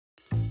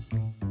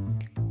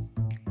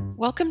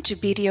Welcome to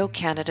BDO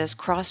Canada's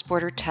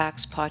Cross-Border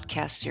Tax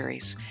podcast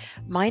series.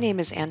 My name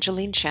is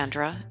Angeline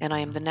Chandra, and I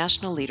am the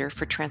National Leader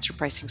for Transfer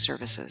Pricing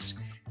Services.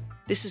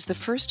 This is the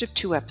first of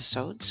two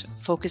episodes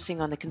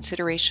focusing on the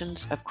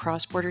considerations of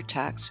cross-border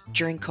tax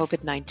during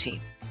COVID-19.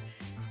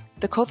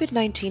 The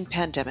COVID-19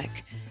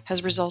 pandemic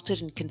has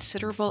resulted in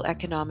considerable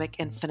economic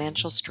and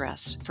financial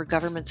stress for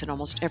governments in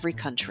almost every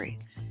country.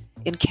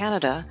 In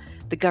Canada,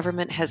 the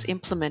government has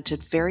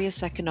implemented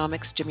various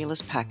economic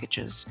stimulus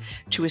packages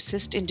to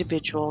assist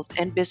individuals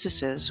and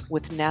businesses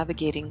with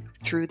navigating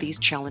through these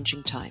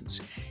challenging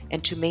times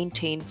and to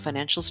maintain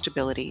financial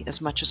stability as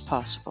much as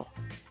possible.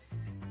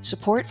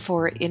 Support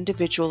for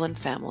individual and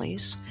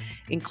families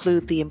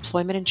include the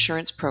Employment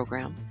Insurance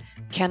Program,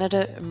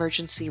 Canada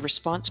Emergency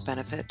Response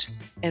Benefit,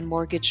 and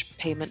mortgage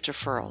payment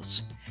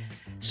deferrals.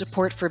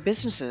 Support for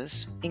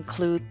businesses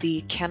include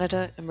the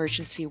Canada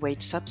Emergency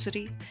Wage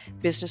Subsidy,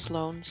 business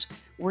loans,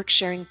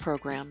 work-sharing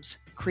programs,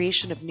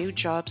 creation of new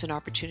jobs and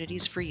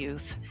opportunities for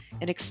youth,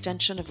 and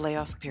extension of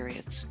layoff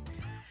periods.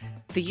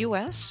 The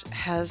U.S.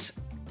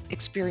 has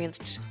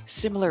experienced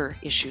similar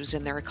issues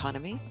in their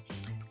economy.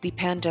 The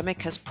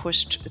pandemic has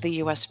pushed the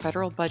U.S.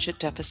 federal budget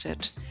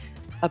deficit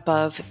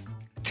above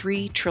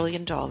 $3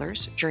 trillion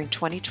during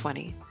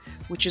 2020,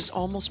 which is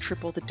almost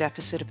triple the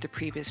deficit of the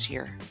previous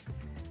year.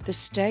 The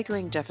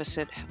staggering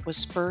deficit was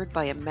spurred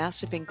by a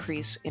massive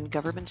increase in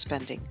government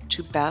spending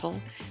to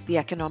battle the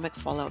economic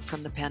fallout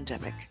from the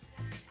pandemic.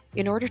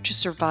 In order to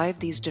survive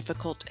these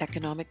difficult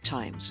economic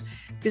times,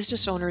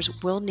 business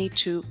owners will need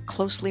to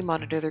closely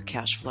monitor their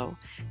cash flow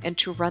and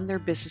to run their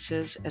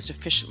businesses as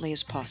efficiently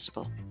as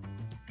possible.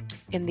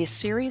 In this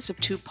series of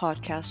two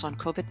podcasts on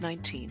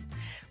COVID-19,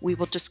 we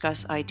will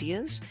discuss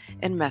ideas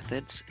and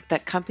methods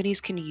that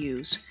companies can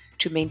use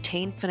to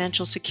maintain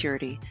financial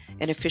security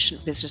and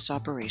efficient business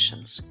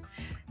operations.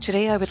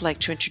 Today, I would like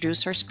to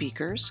introduce our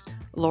speakers,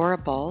 Laura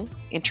Ball,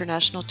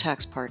 International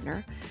Tax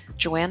Partner,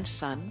 Joanne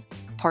Sun,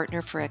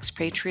 Partner for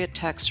Expatriate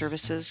Tax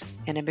Services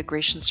and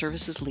Immigration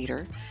Services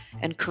Leader,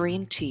 and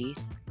Corinne T.,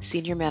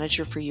 Senior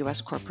Manager for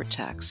U.S. Corporate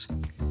Tax.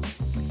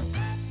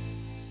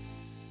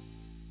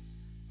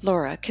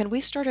 Laura, can we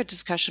start a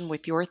discussion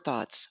with your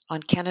thoughts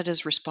on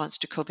Canada's response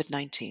to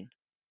COVID-19?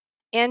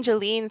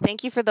 Angeline,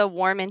 thank you for the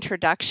warm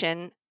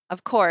introduction.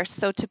 Of course,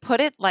 so to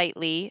put it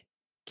lightly,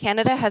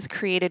 Canada has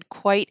created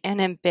quite an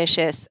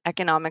ambitious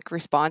economic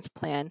response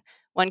plan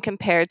when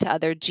compared to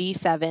other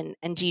G7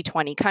 and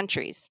G20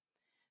 countries.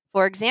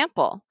 For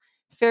example,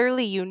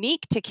 fairly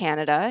unique to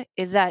Canada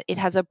is that it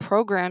has a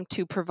program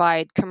to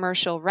provide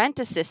commercial rent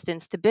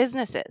assistance to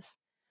businesses.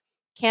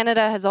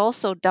 Canada has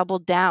also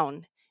doubled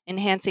down,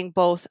 enhancing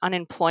both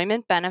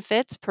unemployment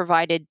benefits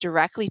provided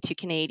directly to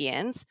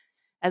Canadians,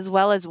 as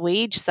well as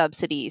wage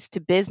subsidies to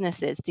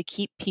businesses to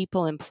keep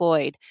people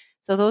employed.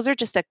 So those are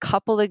just a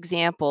couple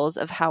examples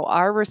of how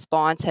our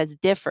response has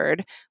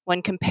differed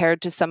when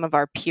compared to some of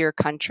our peer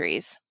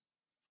countries.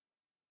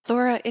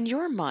 Laura, in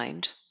your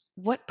mind,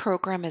 what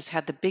program has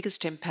had the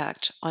biggest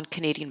impact on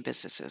Canadian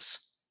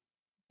businesses?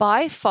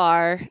 By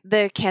far,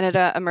 the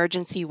Canada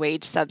Emergency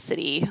Wage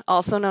Subsidy,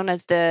 also known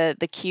as the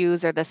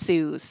CEWS or the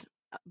CEWS.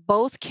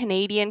 Both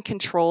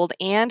Canadian-controlled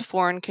and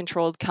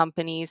foreign-controlled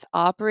companies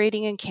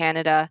operating in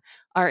Canada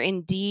are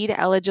indeed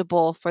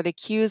eligible for the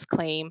CEWS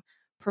claim,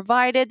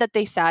 provided that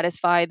they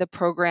satisfy the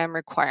program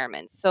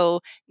requirements.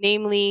 So,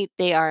 namely,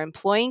 they are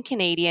employing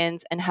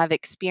Canadians and have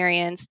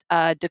experienced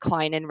a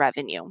decline in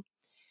revenue.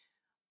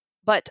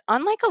 But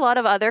unlike a lot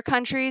of other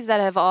countries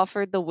that have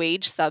offered the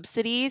wage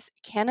subsidies,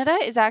 Canada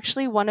is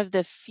actually one of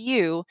the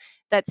few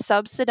that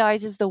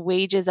subsidizes the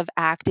wages of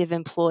active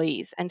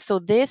employees. And so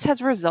this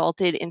has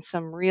resulted in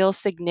some real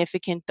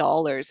significant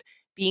dollars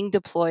being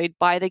deployed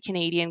by the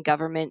Canadian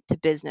government to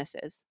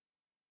businesses.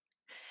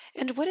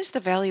 And what is the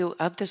value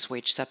of this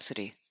wage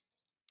subsidy?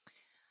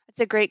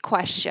 That's a great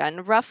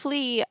question.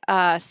 Roughly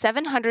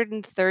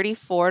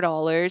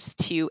 $734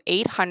 to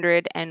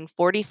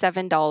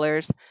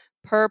 $847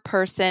 per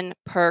person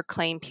per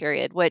claim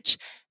period, which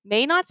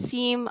may not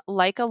seem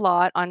like a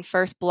lot on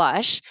first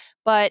blush,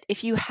 but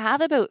if you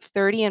have about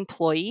 30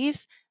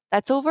 employees,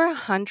 that's over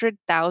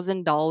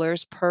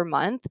 $100,000 per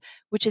month,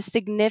 which is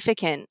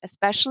significant,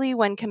 especially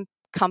when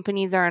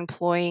companies are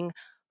employing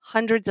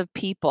hundreds of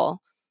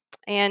people.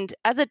 And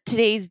as of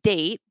today's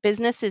date,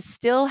 businesses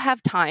still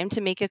have time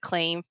to make a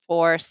claim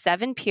for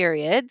 7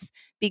 periods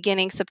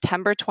beginning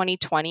September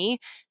 2020.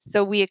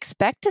 So we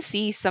expect to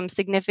see some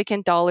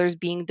significant dollars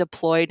being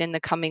deployed in the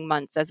coming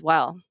months as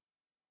well.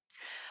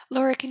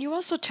 Laura, can you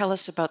also tell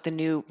us about the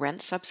new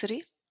rent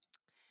subsidy?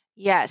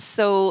 Yes,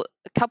 so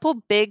a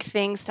couple big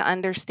things to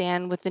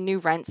understand with the new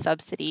rent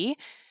subsidy.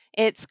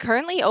 It's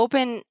currently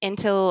open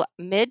until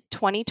mid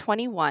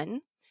 2021.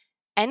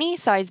 Any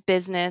size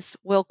business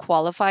will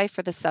qualify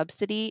for the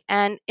subsidy,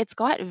 and it's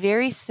got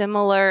very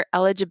similar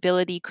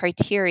eligibility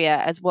criteria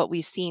as what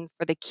we've seen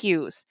for the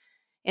CEWS,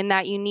 in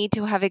that you need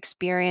to have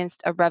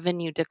experienced a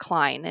revenue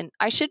decline. And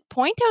I should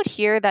point out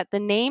here that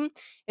the name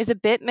is a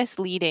bit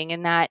misleading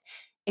in that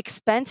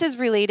expenses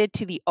related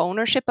to the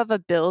ownership of a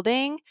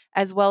building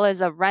as well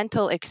as a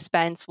rental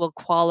expense will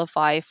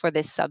qualify for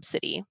this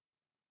subsidy.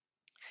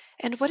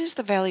 And what is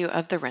the value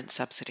of the rent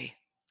subsidy?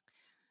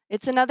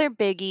 It's another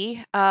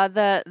biggie.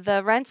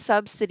 The rent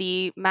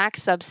subsidy,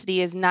 max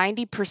subsidy, is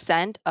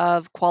 90%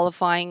 of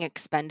qualifying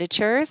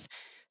expenditures.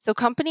 So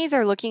companies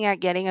are looking at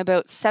getting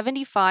about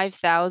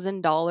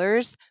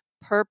 $75,000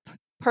 per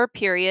per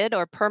period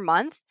or per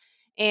month,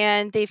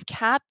 and they've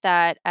capped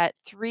that at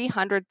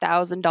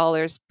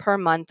 $300,000 per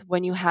month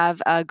when you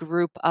have a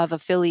group of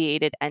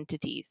affiliated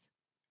entities.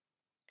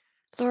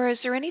 Laura,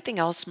 is there anything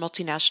else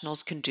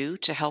multinationals can do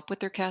to help with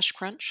their cash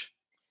crunch?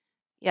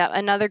 Yeah,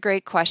 another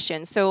great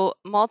question. So,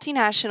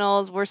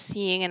 multinationals, we're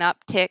seeing an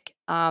uptick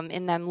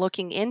in them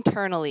looking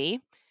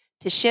internally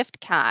to shift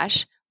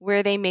cash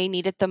where they may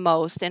need it the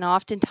most. And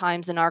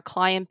oftentimes in our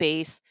client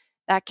base,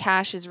 that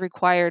cash is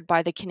required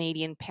by the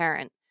Canadian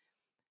parent.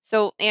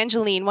 So,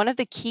 Angeline, one of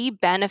the key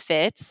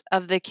benefits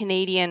of the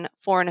Canadian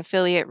foreign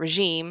affiliate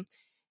regime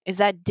is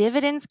that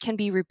dividends can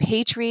be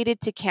repatriated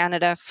to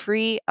Canada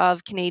free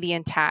of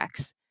Canadian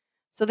tax.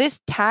 So, this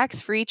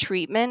tax free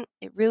treatment,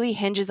 it really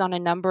hinges on a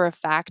number of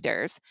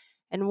factors,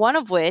 and one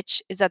of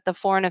which is that the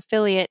foreign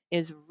affiliate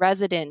is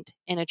resident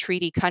in a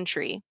treaty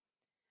country.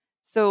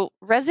 So,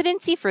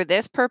 residency for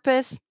this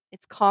purpose,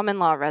 it's common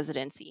law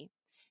residency,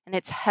 and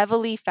it's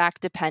heavily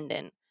fact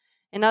dependent.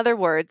 In other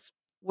words,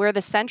 where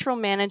the central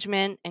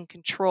management and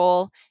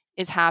control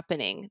is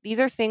happening. These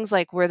are things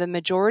like where the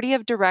majority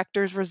of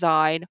directors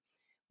reside,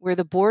 where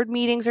the board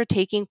meetings are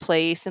taking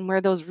place, and where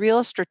those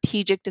real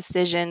strategic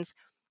decisions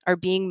are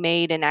being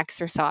made and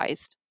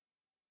exercised.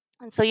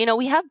 And so,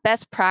 we have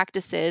best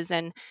practices,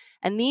 and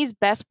these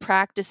best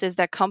practices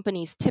that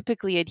companies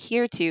typically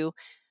adhere to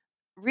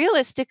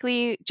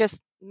realistically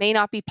just may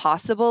not be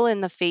possible in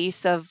the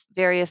face of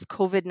various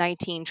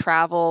COVID-19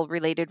 travel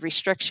related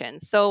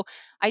restrictions. So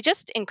I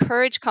just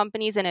encourage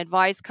companies and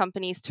advise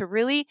companies to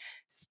really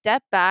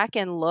step back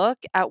and look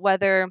at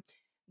whether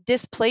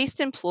displaced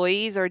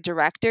employees or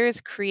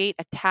directors create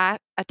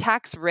a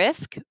tax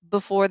risk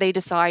before they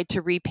decide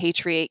to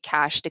repatriate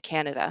cash to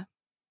Canada.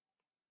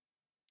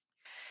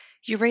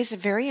 You raise a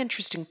very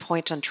interesting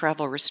point on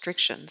travel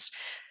restrictions.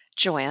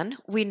 Joanne,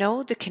 we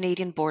know the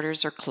Canadian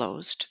borders are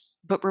closed,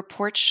 but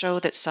reports show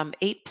that some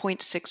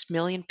 8.6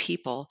 million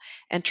people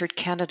entered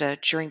Canada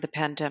during the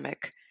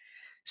pandemic.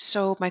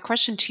 So, my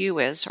question to you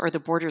is, are the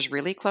borders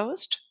really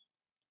closed?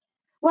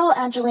 Well,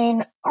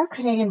 Angeline, our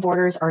Canadian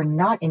borders are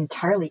not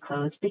entirely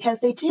closed because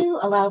they do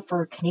allow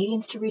for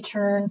Canadians to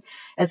return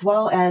as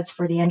well as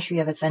for the entry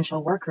of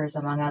essential workers,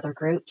 among other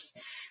groups.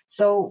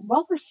 So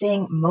while we're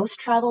seeing most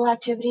travel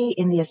activity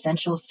in the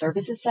essential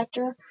services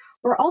sector,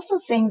 we're also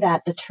seeing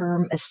that the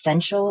term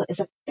essential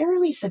is a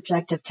fairly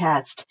subjective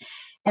test.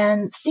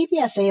 And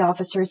CBSA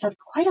officers have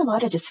quite a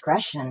lot of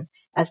discretion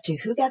as to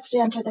who gets to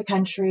enter the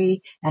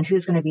country and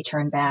who's going to be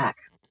turned back.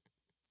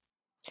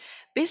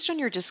 Based on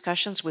your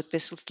discussions with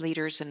business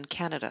leaders in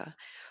Canada,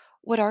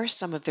 what are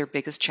some of their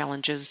biggest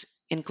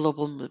challenges in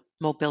global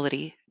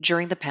mobility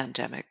during the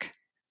pandemic?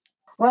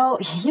 Well,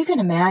 you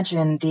can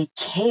imagine the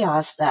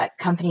chaos that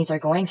companies are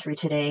going through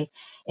today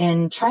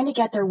in trying to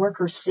get their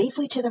workers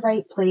safely to the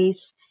right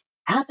place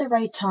at the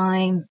right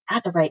time,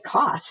 at the right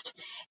cost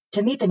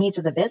to meet the needs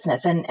of the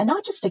business and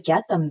not just to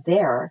get them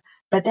there,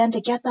 but then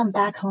to get them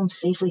back home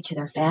safely to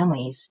their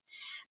families.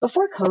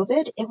 Before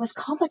COVID, it was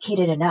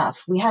complicated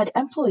enough. We had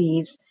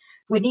employees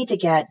who would need to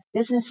get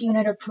business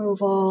unit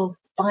approval,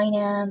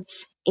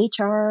 finance,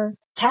 HR,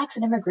 tax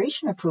and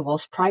immigration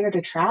approvals prior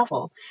to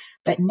travel.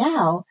 But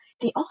now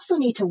they also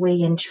need to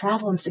weigh in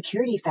travel and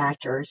security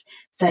factors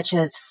such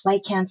as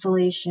flight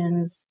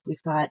cancellations.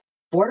 We've got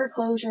border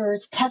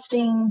closures,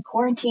 testing,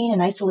 quarantine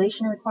and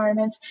isolation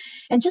requirements,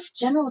 and just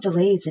general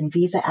delays in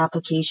visa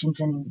applications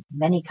in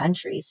many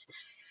countries.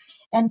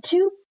 And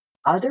two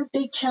other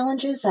big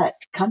challenges that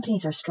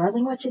companies are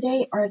struggling with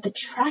today are the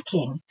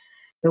tracking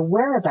the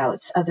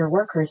whereabouts of their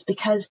workers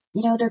because,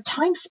 their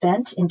time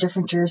spent in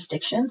different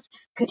jurisdictions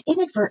could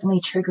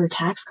inadvertently trigger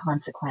tax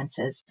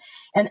consequences.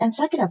 And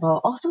second of all,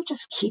 also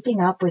just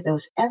keeping up with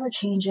those ever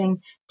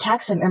changing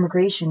tax and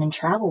immigration and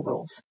travel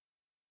rules.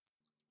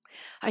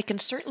 I can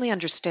certainly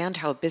understand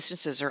how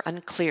businesses are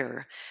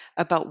unclear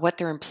about what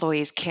their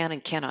employees can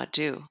and cannot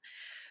do.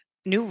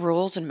 New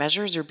rules and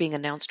measures are being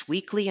announced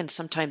weekly and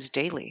sometimes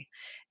daily.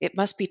 It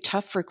must be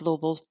tough for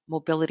global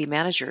mobility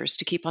managers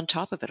to keep on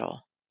top of it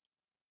all.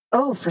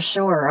 Oh, for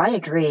sure. I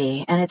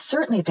agree. And it's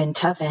certainly been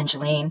tough,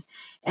 Angeline.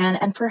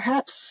 And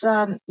perhaps,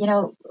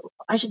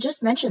 I should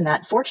just mention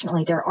that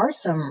fortunately there are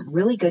some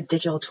really good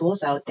digital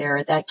tools out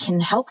there that can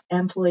help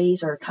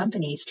employees or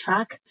companies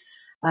track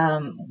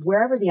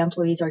wherever the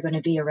employees are going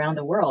to be around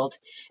the world.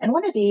 And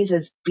one of these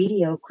is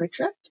BDO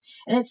QuickTrip.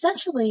 And it's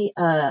essentially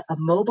a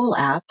mobile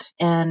app,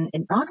 and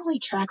it not only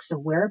tracks the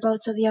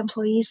whereabouts of the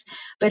employees,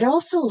 but it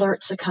also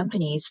alerts the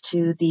companies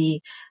to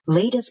the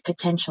latest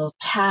potential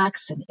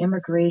tax and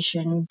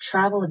immigration,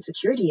 travel and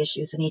security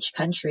issues in each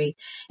country.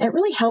 And it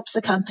really helps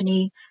the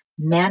company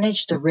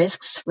manage the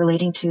risks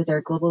relating to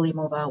their globally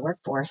mobile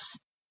workforce.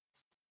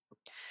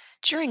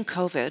 During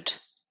COVID,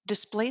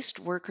 displaced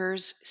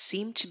workers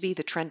seem to be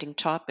the trending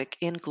topic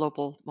in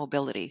global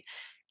mobility.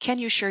 Can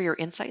you share your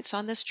insights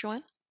on this,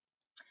 Joanne?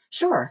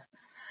 Sure.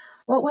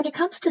 Well, when it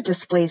comes to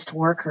displaced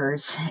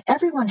workers,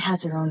 everyone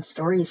has their own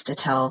stories to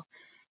tell.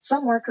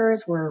 Some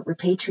workers were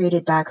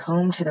repatriated back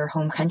home to their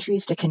home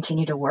countries to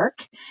continue to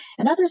work,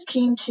 and others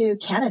came to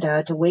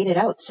Canada to wait it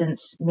out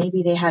since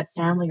maybe they had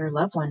family or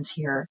loved ones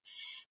here.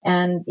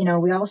 And,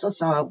 we also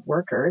saw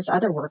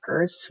other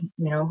workers,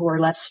 who were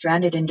left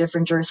stranded in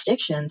different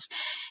jurisdictions.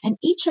 And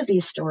each of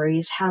these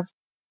stories have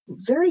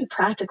very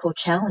practical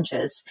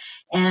challenges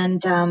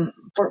and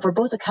for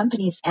both the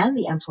companies and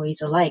the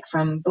employees alike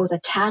from both a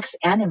tax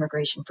and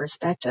immigration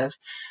perspective.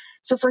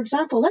 So, for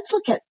example, let's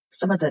look at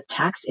some of the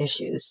tax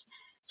issues.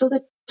 So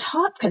the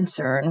top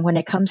concern when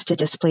it comes to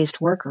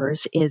displaced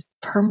workers is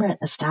permanent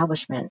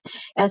establishment,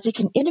 as it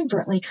can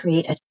inadvertently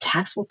create a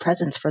taxable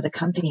presence for the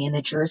company in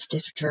the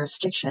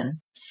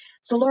jurisdiction.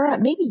 So, Laura,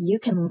 maybe you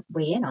can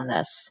weigh in on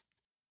this.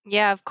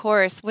 Yeah, of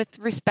course. With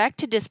respect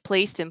to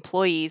displaced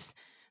employees,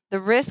 the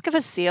risk of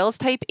a sales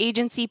type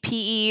agency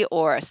PE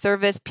or a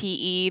service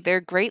PE, they're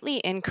greatly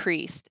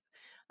increased.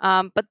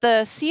 But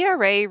the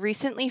CRA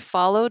recently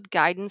followed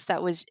guidance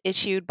that was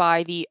issued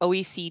by the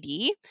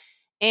OECD,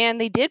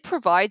 and they did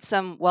provide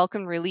some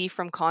welcome relief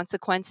from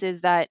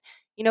consequences that,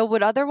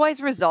 would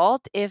otherwise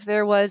result if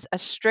there was a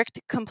strict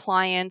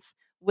compliance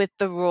with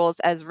the rules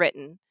as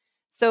written.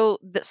 So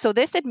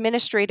this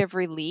administrative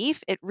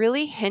relief, it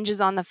really hinges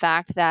on the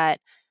fact that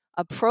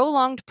a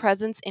prolonged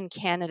presence in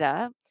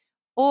Canada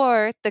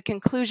or the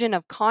conclusion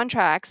of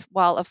contracts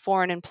while a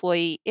foreign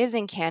employee is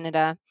in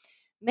Canada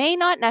may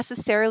not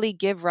necessarily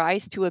give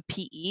rise to a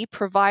PE,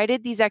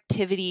 provided these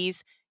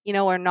activities,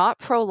 are not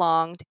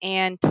prolonged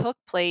and took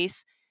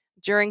place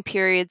during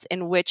periods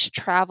in which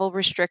travel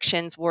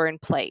restrictions were in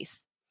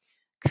place.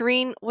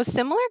 Karine, was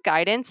similar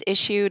guidance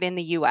issued in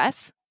the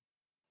US?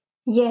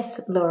 Yes,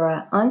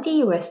 Laura. On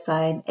the US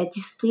side, a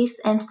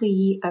displaced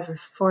employee of a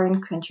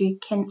foreign country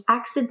can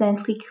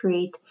accidentally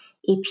create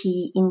a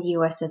PE in the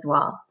US as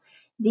well.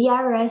 The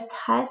IRS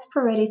has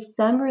provided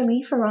some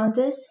relief around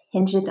this,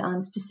 hinged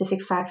on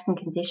specific facts and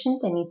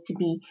conditions that needs to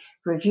be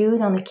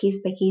reviewed on a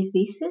case-by-case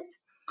basis.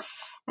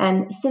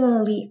 And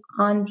similarly,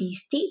 on the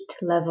state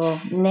level,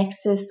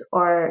 nexus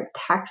or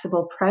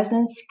taxable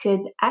presence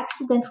could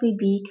accidentally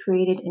be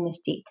created in a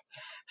state.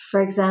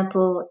 For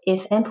example,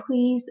 if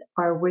employees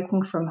are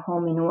working from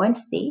home in one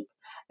state,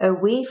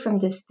 away from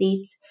the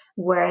states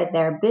where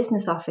their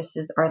business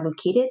offices are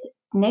located,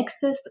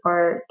 nexus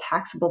or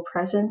taxable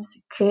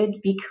presence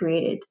could be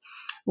created,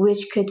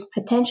 which could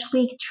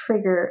potentially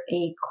trigger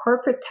a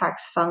corporate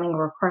tax filing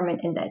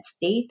requirement in that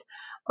state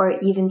or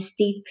even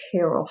state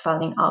payroll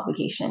filing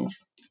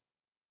obligations.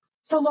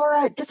 So,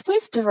 Laura,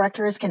 displaced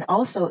directors can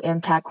also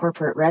impact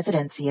corporate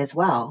residency as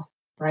well,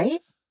 right?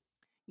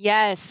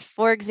 Yes.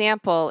 For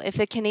example, if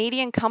a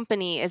Canadian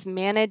company is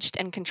managed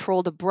and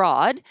controlled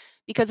abroad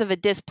because of a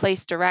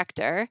displaced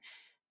director,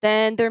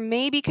 then there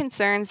may be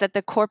concerns that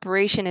the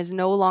corporation is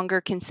no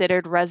longer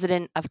considered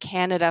resident of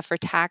Canada for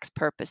tax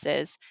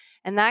purposes,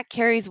 and that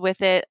carries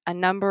with it a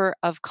number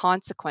of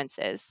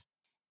consequences.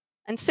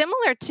 And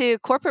similar to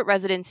corporate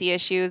residency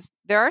issues,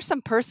 there are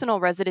some personal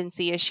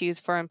residency issues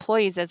for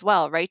employees as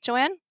well, right,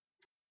 Joanne?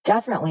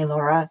 Definitely,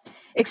 Laura.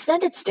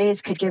 Extended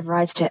stays could give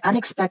rise to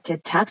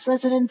unexpected tax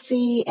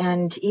residency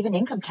and even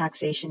income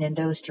taxation in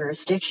those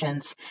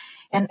jurisdictions.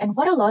 And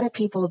what a lot of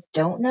people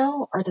don't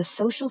know are the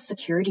social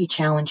security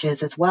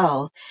challenges as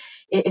well.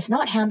 If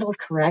not handled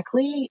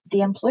correctly, the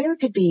employer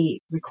could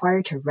be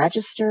required to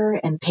register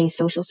and pay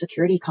social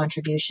security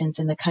contributions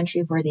in the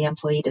country where the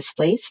employee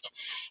displaced.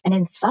 And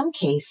in some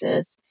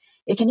cases,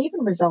 it can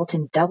even result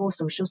in double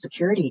social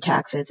security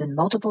taxes in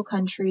multiple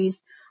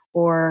countries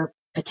or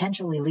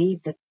potentially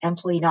leave the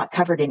employee not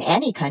covered in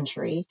any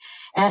country.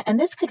 And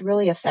this could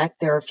really affect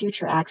their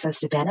future access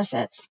to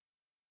benefits.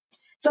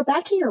 So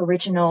back to your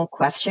original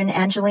question,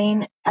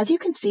 Angeline, as you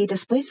can see,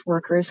 displaced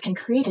workers can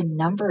create a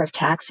number of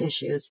tax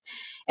issues.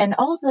 And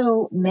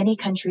although many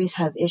countries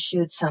have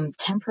issued some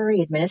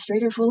temporary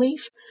administrative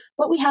relief,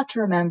 what we have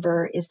to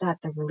remember is that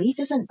the relief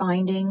isn't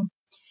binding.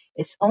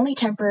 It's only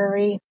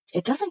temporary.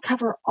 It doesn't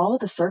cover all of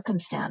the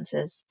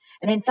circumstances.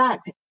 And in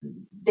fact,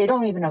 they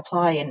don't even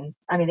apply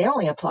they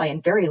only apply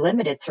in very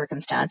limited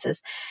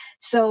circumstances.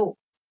 So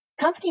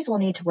companies will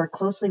need to work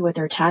closely with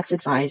their tax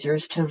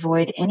advisors to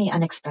avoid any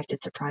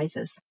unexpected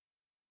surprises.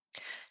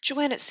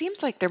 Joanne, it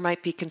seems like there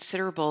might be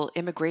considerable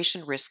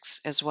immigration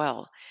risks as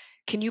well.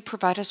 Can you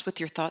provide us with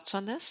your thoughts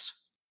on this?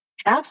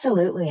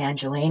 Absolutely,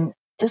 Angeline.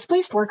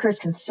 Displaced workers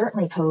can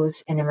certainly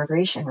pose an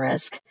immigration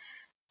risk.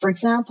 For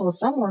example,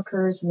 some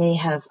workers may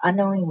have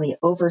unknowingly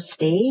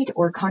overstayed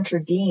or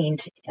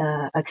contravened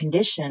a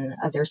condition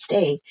of their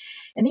stay,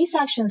 and these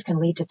actions can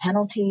lead to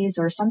penalties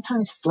or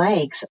sometimes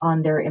flags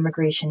on their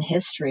immigration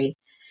history.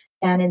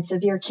 And in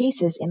severe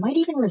cases, it might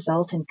even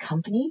result in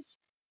companies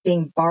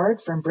being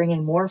barred from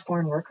bringing more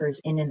foreign workers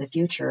in the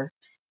future.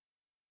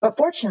 But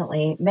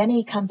fortunately,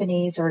 many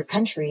companies or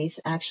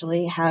countries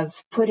actually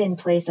have put in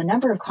place a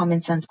number of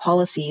common sense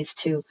policies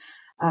to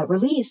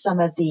relieve some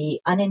of the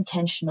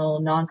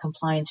unintentional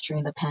non-compliance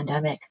during the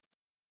pandemic.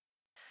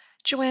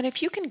 Joanne,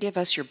 if you can give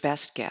us your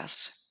best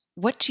guess,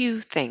 what do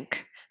you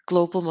think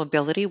global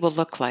mobility will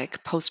look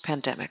like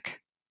post-pandemic?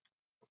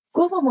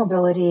 Global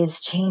mobility is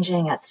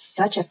changing at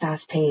such a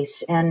fast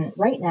pace. And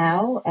right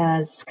now,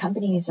 as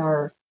companies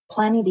are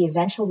planning the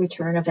eventual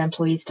return of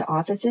employees to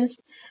offices,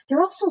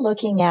 they're also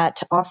looking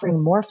at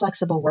offering more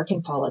flexible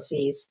working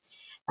policies.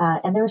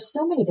 And there are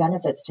so many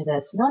benefits to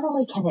this. Not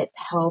only can it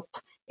help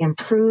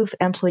improve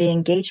employee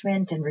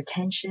engagement and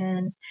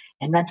retention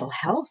and mental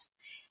health,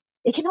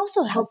 it can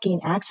also help gain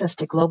access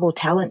to global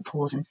talent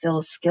pools and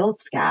fill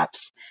skills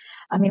gaps.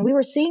 I mean, we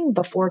were seeing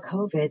before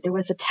COVID, there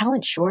was a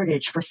talent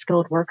shortage for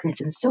skilled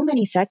workers in so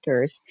many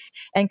sectors,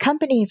 and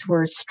companies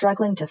were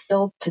struggling to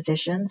fill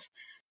positions.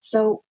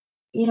 So,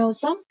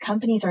 some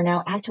companies are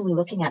now actively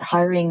looking at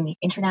hiring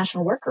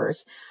international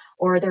workers,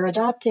 or they're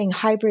adopting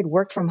hybrid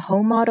work from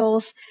home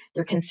models.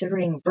 They're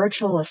considering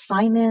virtual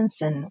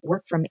assignments and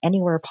work from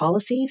anywhere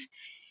policies.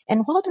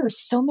 And while there are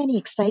so many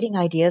exciting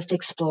ideas to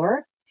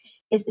explore,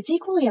 it's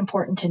equally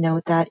important to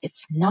note that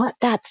it's not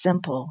that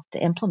simple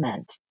to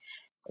implement.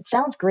 It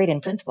sounds great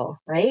in principle,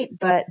 right?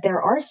 But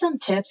there are some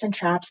tips and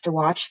traps to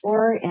watch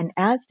for. And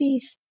as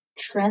these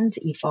trends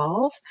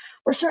evolve,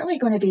 we're certainly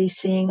going to be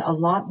seeing a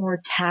lot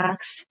more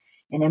tax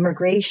and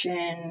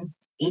immigration,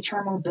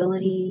 HR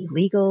mobility,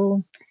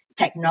 legal,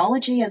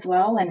 technology as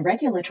well, and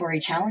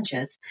regulatory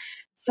challenges.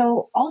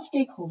 So all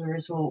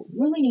stakeholders will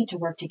really need to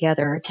work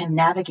together to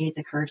navigate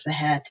the curves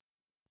ahead.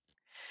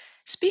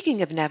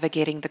 Speaking of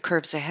navigating the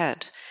curves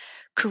ahead,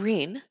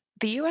 Karine,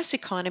 the U.S.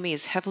 economy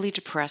is heavily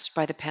depressed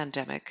by the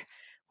pandemic.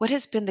 What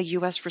has been the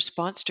U.S.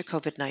 response to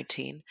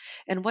COVID-19,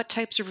 and what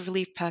types of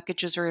relief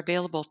packages are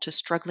available to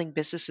struggling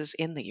businesses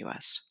in the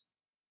U.S.?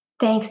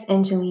 Thanks,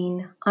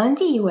 Angeline. On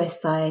the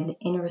US side,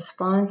 in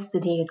response to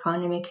the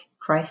economic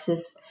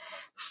crisis,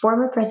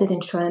 former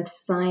President Trump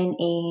signed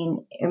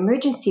an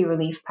emergency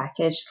relief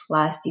package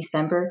last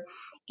December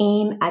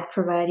aimed at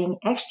providing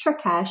extra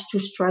cash to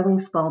struggling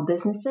small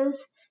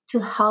businesses to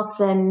help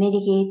them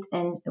mitigate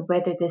and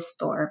weather this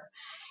storm.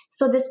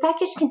 So this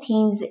package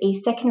contains a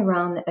second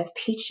round of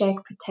Paycheck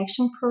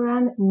Protection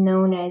Program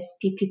known as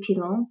PPP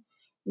loan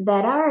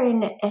that are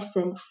in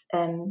essence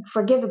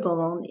forgivable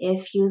loan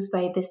if used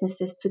by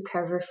businesses to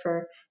cover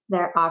for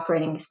their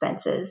operating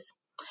expenses.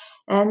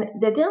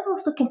 The bill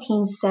also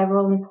contains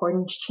several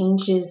important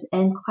changes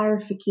and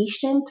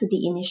clarification to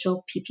the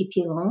initial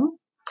PPP loan.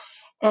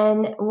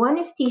 And one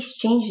of these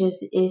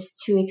changes is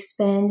to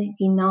expand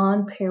the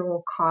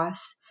non-payroll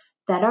costs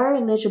that are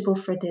eligible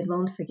for the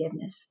loan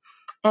forgiveness.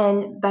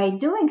 And by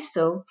doing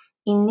so,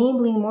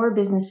 enabling more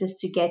businesses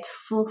to get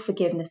full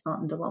forgiveness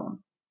on the loan.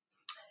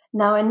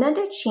 Now,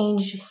 another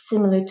change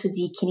similar to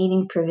the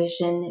Canadian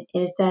provision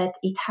is that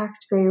a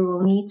taxpayer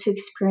will need to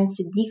experience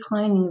a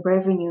decline in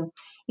revenue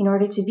in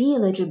order to be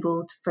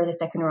eligible for the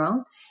second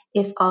round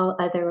if all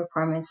other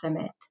requirements are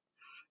met.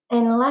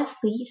 And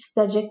lastly,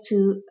 subject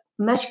to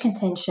much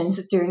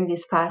contentions during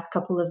these past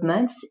couple of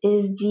months,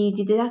 is the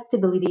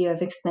deductibility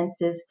of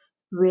expenses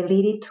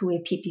related to a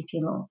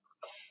PPP loan.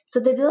 So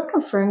the bill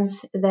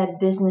confirms that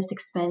business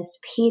expense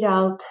paid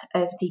out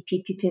of the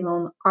PPP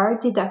loan are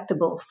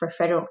deductible for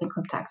federal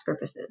income tax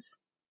purposes.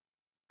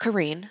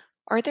 Karine,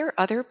 are there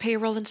other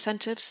payroll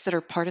incentives that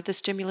are part of the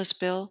stimulus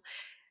bill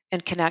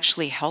and can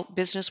actually help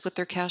business with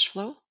their cash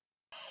flow?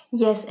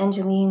 Yes,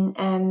 Angeline,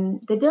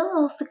 the bill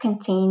also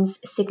contains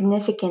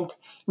significant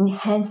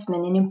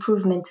enhancement and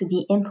improvement to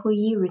the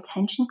employee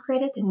retention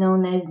credit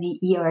known as the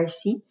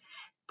ERC.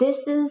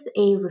 This is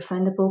a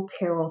refundable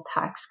payroll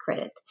tax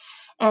credit.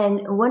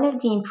 And one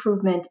of the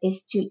improvements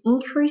is to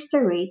increase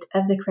the rate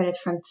of the credit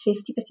from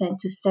 50%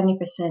 to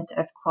 70%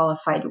 of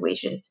qualified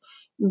wages.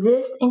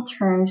 This in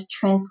turns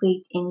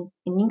translates in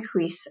an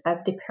increase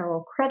of the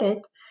payroll credit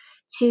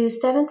to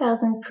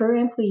 $7,000 per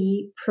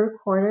employee per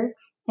quarter,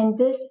 and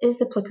this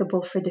is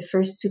applicable for the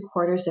first 2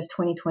 quarters of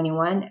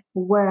 2021,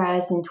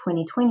 whereas in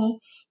 2020,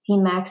 the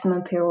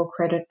maximum payroll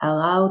credit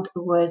allowed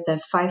was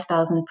of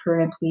 $5,000 per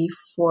employee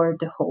for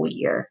the whole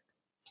year.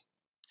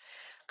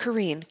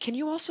 Karine, can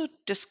you also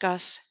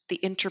discuss the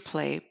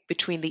interplay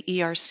between the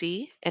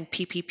ERC and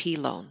PPP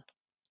loan?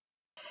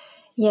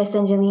 Yes,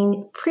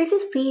 Angeline.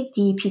 Previously,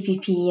 the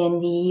PPP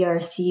and the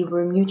ERC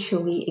were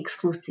mutually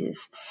exclusive,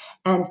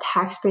 and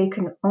taxpayer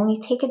can only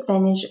take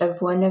advantage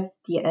of one of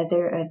the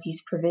other of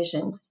these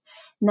provisions.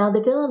 Now,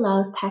 the bill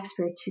allows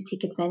taxpayers to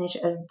take advantage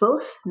of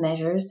both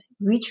measures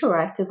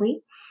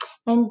retroactively,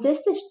 and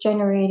this is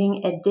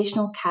generating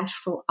additional cash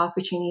flow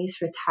opportunities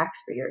for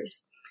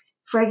taxpayers.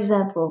 For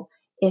example,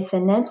 if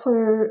an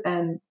employer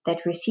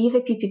that received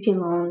a PPP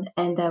loan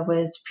and that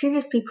was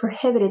previously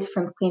prohibited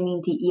from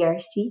claiming the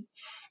ERC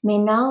may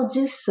now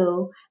do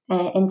so,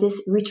 and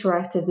this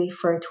retroactively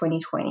for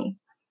 2020.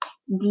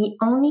 The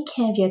only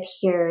caveat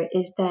here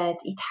is that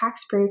a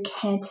taxpayer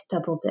can't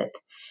double dip.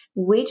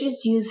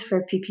 Wages used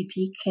for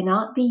PPP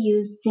cannot be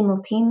used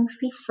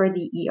simultaneously for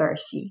the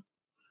ERC.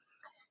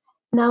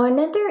 Now,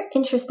 another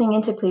interesting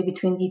interplay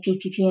between the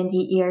PPP and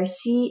the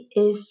ERC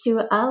is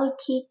to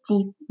allocate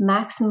the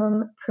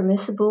maximum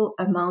permissible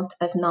amount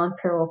of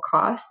non-payroll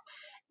costs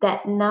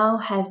that now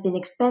have been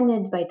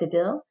expended by the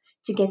bill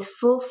to get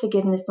full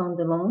forgiveness on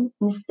the loan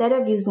instead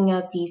of using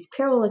up these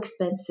payroll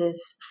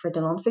expenses for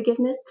the loan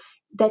forgiveness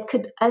that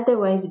could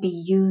otherwise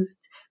be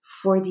used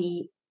for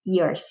the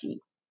ERC.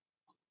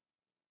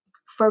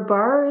 For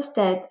borrowers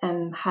that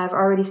have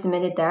already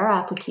submitted their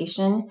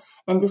application,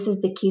 and this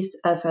is the case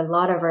of a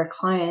lot of our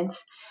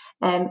clients,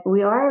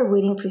 we are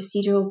awaiting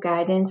procedural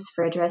guidance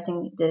for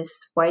addressing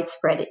this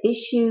widespread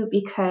issue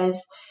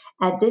because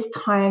at this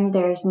time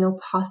there is no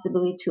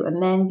possibility to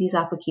amend these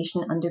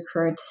applications under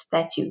current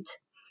statute.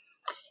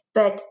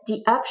 But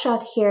the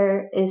upshot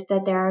here is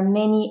that there are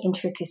many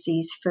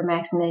intricacies for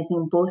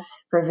maximizing both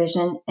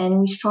provision, and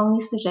we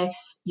strongly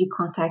suggest you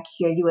contact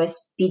your U.S.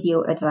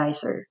 BDO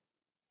advisor.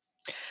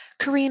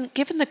 Karine,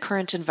 given the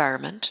current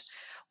environment,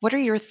 what are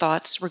your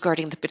thoughts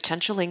regarding the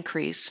potential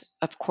increase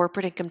of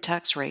corporate income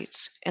tax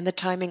rates and the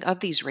timing of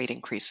these rate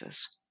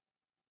increases?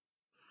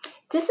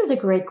 This is a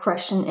great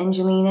question,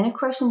 Angeline, and a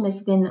question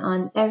that's been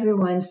on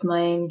everyone's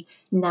mind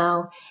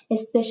now,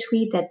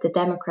 especially that the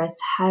Democrats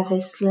have a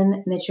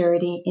slim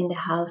majority in the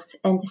House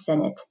and the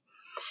Senate.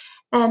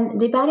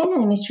 The Biden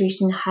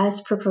administration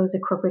has proposed a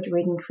corporate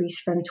rate increase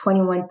from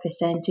 21%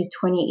 to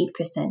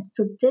 28%.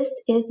 So this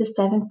is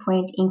a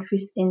 7-point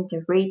increase in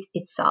the rate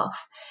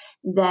itself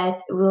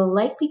that will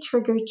likely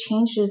trigger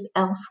changes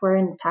elsewhere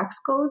in the tax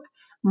code,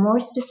 more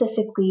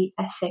specifically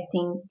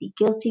affecting the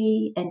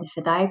GILTI and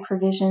the FDII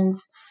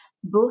provisions,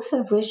 both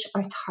of which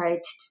are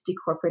tied to the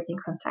corporate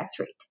income tax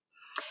rate.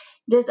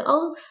 There's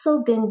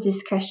also been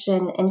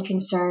discussion and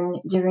concern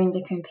during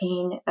the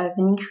campaign of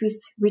an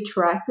increase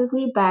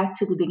retroactively back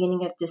to the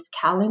beginning of this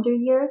calendar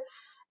year,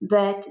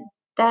 but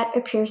that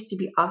appears to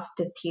be off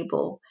the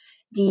table.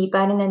 The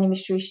Biden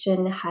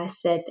administration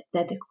has said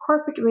that the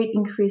corporate rate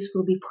increase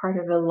will be part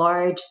of a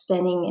large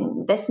spending and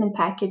investment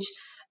package,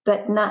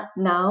 but not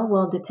now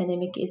while the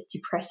pandemic is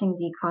depressing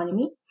the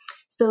economy.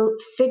 So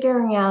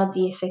figuring out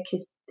the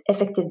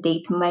effective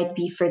date might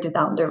be further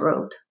down the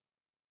road.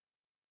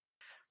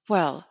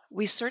 Well,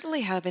 we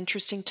certainly have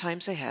interesting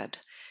times ahead,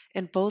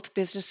 and both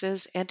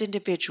businesses and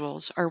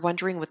individuals are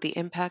wondering what the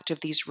impact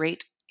of these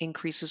rate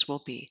increases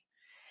will be.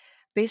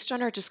 Based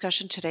on our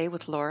discussion today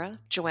with Laura,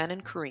 Joanne,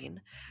 and Karine,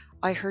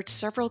 I heard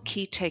several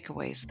key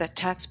takeaways that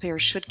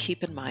taxpayers should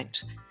keep in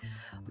mind.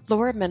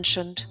 Laura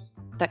mentioned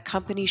that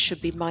companies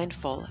should be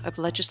mindful of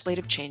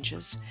legislative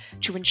changes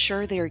to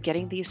ensure they are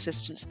getting the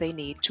assistance they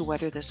need to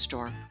weather this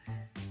storm.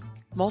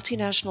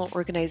 Multinational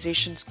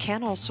organizations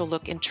can also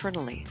look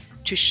internally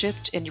to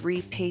shift and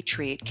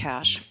repatriate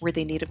cash where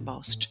they need it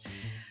most.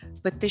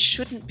 But this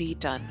shouldn't be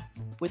done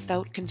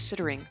without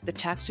considering the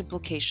tax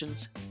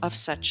implications of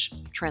such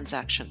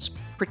transactions,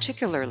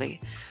 particularly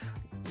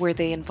where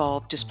they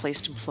involve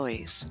displaced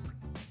employees.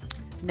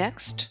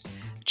 Next,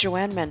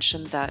 Joanne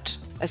mentioned that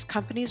as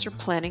companies are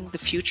planning the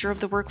future of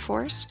the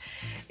workforce,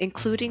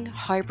 including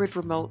hybrid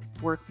remote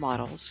work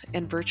models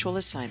and virtual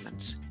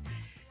assignments,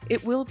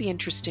 it will be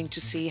interesting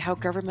to see how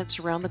governments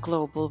around the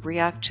globe will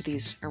react to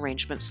these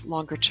arrangements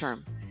longer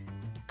term.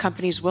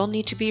 Companies will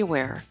need to be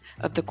aware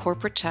of the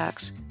corporate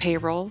tax,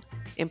 payroll,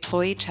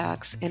 employee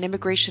tax, and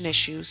immigration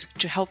issues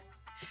to help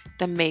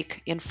them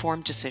make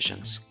informed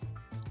decisions.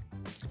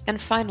 And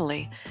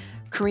finally,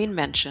 Karine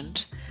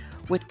mentioned,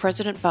 with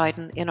President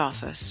Biden in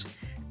office,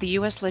 the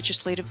U.S.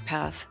 legislative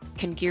path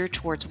can gear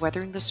towards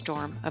weathering the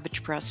storm of a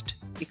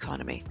depressed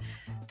economy.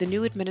 The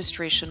new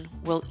administration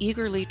will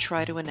eagerly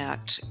try to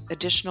enact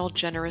additional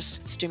generous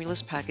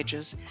stimulus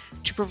packages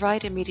to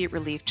provide immediate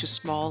relief to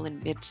small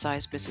and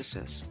mid-sized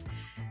businesses.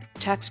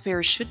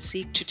 Taxpayers should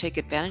seek to take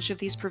advantage of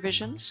these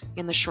provisions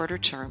in the shorter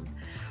term,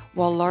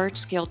 while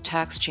large-scale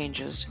tax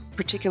changes,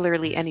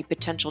 particularly any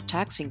potential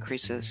tax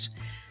increases,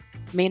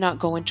 may not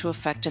go into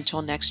effect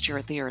until next year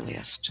at the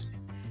earliest.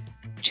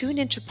 Tune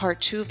into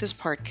part 2 of this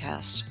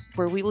podcast,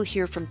 where we will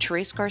hear from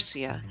Therese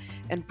Garcia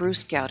and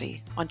Bruce Gowdy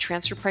on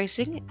transfer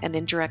pricing and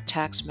indirect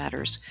tax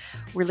matters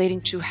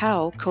relating to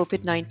how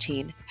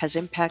COVID-19 has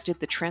impacted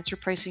the transfer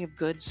pricing of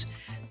goods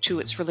to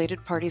its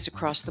related parties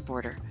across the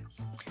border.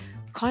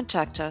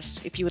 Contact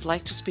us if you would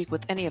like to speak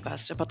with any of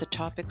us about the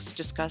topics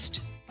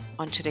discussed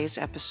on today's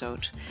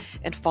episode,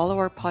 and follow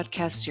our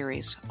podcast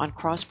series on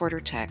cross-border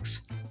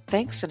tax.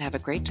 Thanks and have a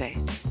great day.